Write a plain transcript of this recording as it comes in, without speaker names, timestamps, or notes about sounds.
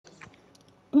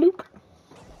Luke.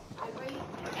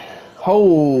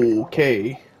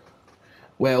 Okay.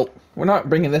 Well, we're not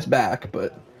bringing this back,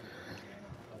 but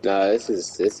Nah, this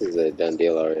is a done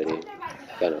deal already.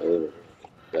 Kind of over,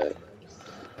 but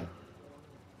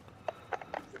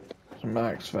some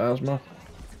Max Phasma.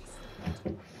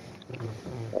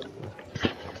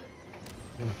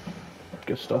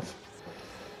 Good stuff.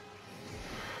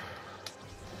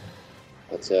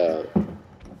 what's dang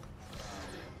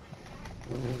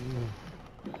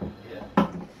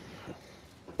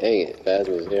it,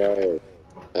 Phasma's here already.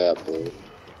 I got pulled.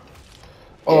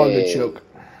 Oh, good Dang. choke.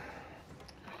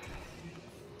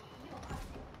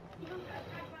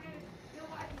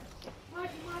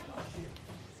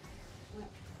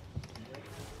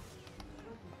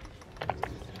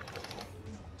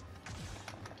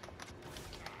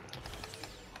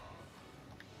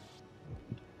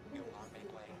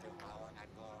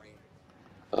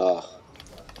 Oh,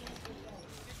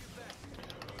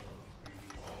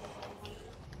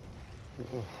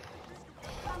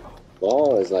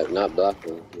 ball is like not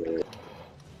blocking. Man.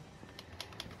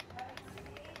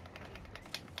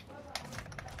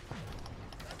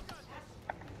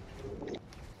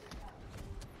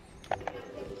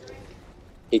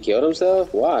 He killed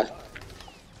himself? Why?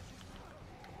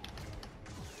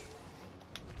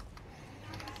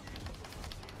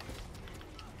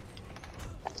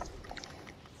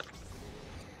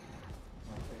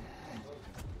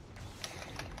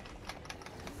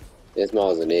 This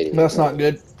Maul's an idiot, That's bro. not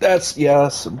good. That's, yeah,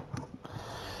 that's an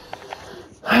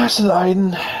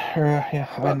Iden. Or, yeah,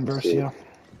 Oh, Iden verse, shoot. yeah.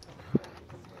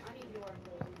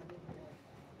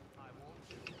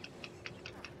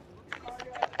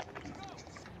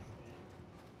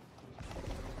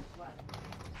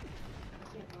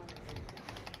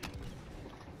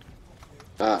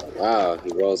 Ah, wow,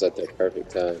 he rolls at the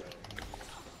perfect time.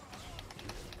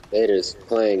 Vader's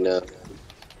playing now.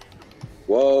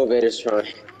 Whoa, Vader's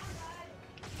trying.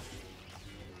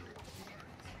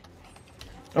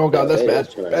 Oh god, Yo, that's bad.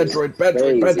 Vader's trying Bad droid, bad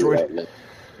droid, bad crazy droid. right now.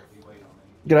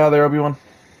 Get out of there, Obi-Wan.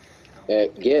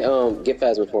 Get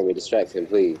Phasma for me. Distract him,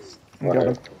 please. Or Got her.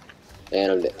 him.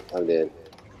 And I'm dead. I'm dead.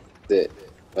 That's it.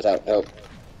 Watch out. Help.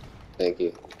 Thank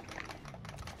you.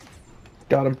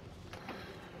 Got him.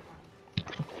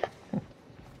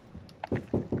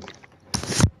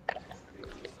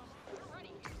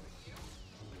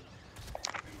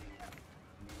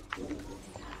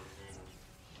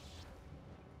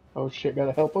 Oh shit,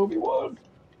 gotta help Obi-Wan.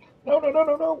 No, no, no,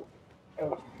 no, no.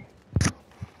 Oh.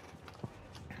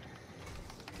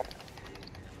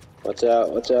 Watch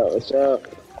out. Watch out. Watch out.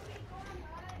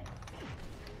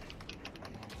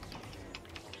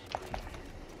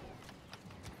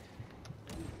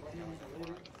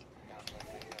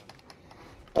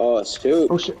 Oh, shoot.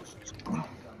 Oh shit.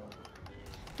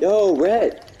 Yo,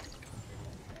 Red.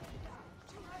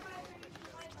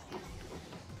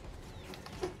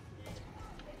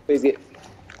 Please get.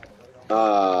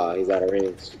 Ah, he's out of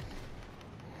range.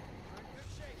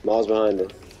 Maul's behind him.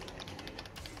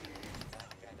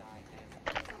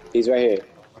 He's right here.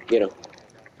 Get him.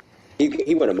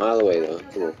 He went a mile away, though.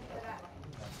 Come on.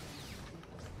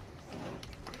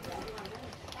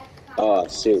 Oh,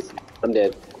 shoot. I'm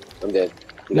dead. I'm dead.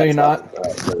 You No, got you're trapped. not. All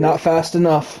right, never mind. Not fast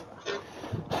enough.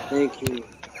 Thank you.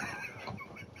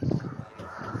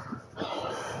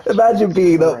 Imagine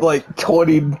being up like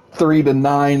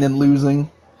 23-9 and losing.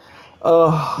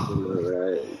 All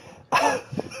Oh, right.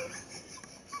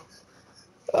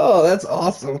 oh, that's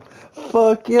awesome.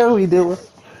 Fuck yeah, we do it.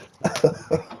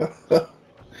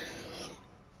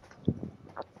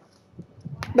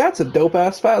 That's a dope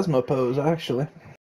ass Phasma pose, actually.